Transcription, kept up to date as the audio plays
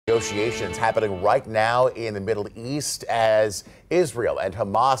negotiations happening right now in the Middle East as Israel and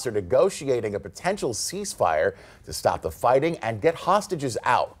Hamas are negotiating a potential ceasefire to stop the fighting and get hostages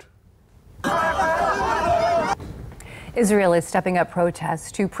out. Israel is stepping up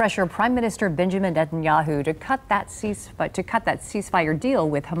protests to pressure Prime Minister Benjamin Netanyahu to cut that ceasefire deal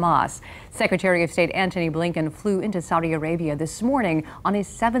with Hamas. Secretary of State Antony Blinken flew into Saudi Arabia this morning on his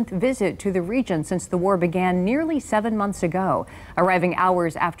 7th visit to the region since the war began nearly 7 months ago, arriving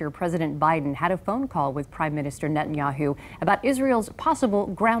hours after President Biden had a phone call with Prime Minister Netanyahu about Israel's possible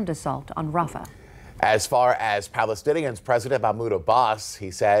ground assault on Rafah. As far as Palestinians, President Mahmoud Abbas,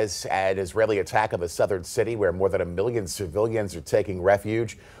 he says an Israeli attack on the southern city where more than 1 million civilians are taking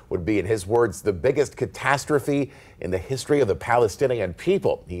refuge would be, in his words, the biggest catastrophe in the history of the Palestinian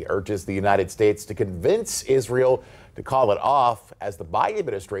people. He urges the United States to convince Israel to call it off as the Biden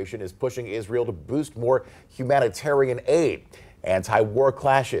administration is pushing Israel to boost more humanitarian aid. Anti-war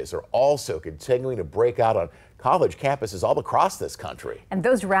clashes are also continuing to break out on college campuses all across this country. And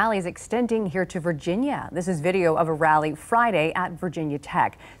those rallies extending here to Virginia. This is video of a rally Friday at Virginia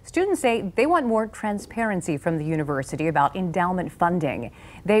Tech. Students say they want more transparency from the university about endowment funding.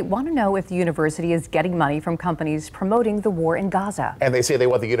 They want to know if the university is getting money from companies promoting the war in Gaza. And they say they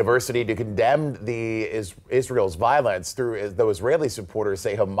want the university to condemn Israel's violence, though Israeli supporters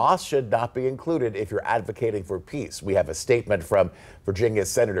say Hamas should not be included if you're advocating for peace. We have a statement from Virginia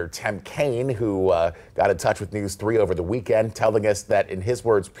Senator Tim Kaine, who got in touch with News 3 over the weekend, telling us that, in his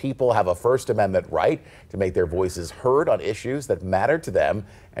words, people have a First Amendment right to make their voices heard on issues that matter to them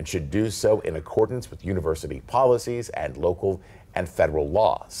and should do so in accordance with university policies and local and federal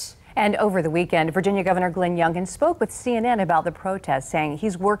laws. And over the weekend, Virginia Governor Glenn Youngkin spoke with CNN about the protests, saying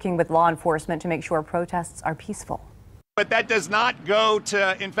he's working with law enforcement to make sure protests are peaceful. But that does not go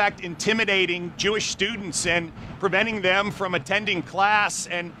to, in fact, intimidating Jewish students and preventing them from attending class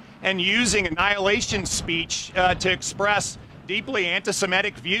and using annihilation speech to express deeply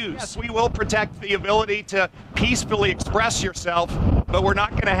anti-Semitic views. Yes, we will protect the ability to peacefully express yourself, but we're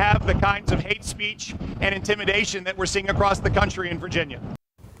not going to have the kinds of hate speech and intimidation that we're seeing across the country in Virginia.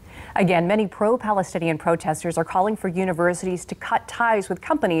 Again, many pro-Palestinian protesters are calling for universities to cut ties with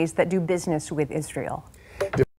companies that do business with Israel.